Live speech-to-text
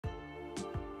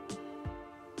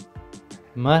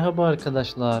Merhaba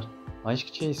arkadaşlar,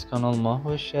 Aşk Çeyiz kanalıma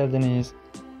hoş geldiniz.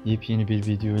 Yepyeni bir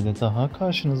video ile daha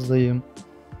karşınızdayım.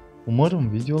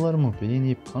 Umarım videolarımı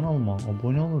beğenip kanalıma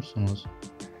abone olursunuz.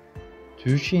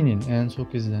 Türkiye'nin en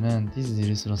çok izlenen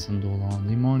dizileri sırasında olan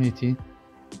Emanet'in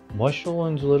başrol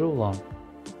oyuncuları olan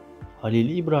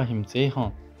Halil İbrahim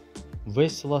Ceyhan ve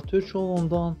Sıla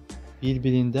Türkoğlu'ndan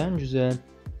birbirinden güzel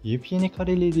yepyeni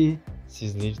kareleri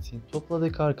sizler için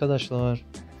topladık arkadaşlar.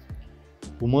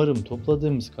 Umarım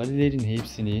topladığımız karelerin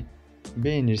hepsini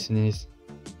beğenirsiniz.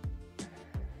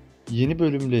 Yeni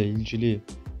bölümle ilgili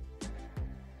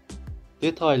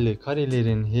detaylı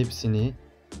karelerin hepsini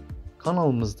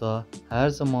kanalımızda her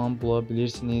zaman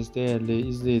bulabilirsiniz değerli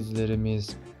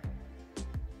izleyicilerimiz.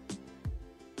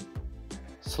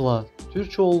 Sıla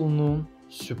Türkoğlu'nun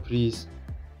sürpriz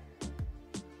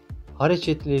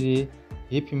hareketleri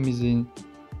hepimizin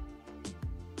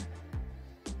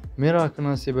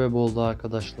merakına sebep oldu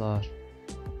arkadaşlar.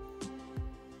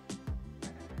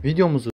 Videomuzu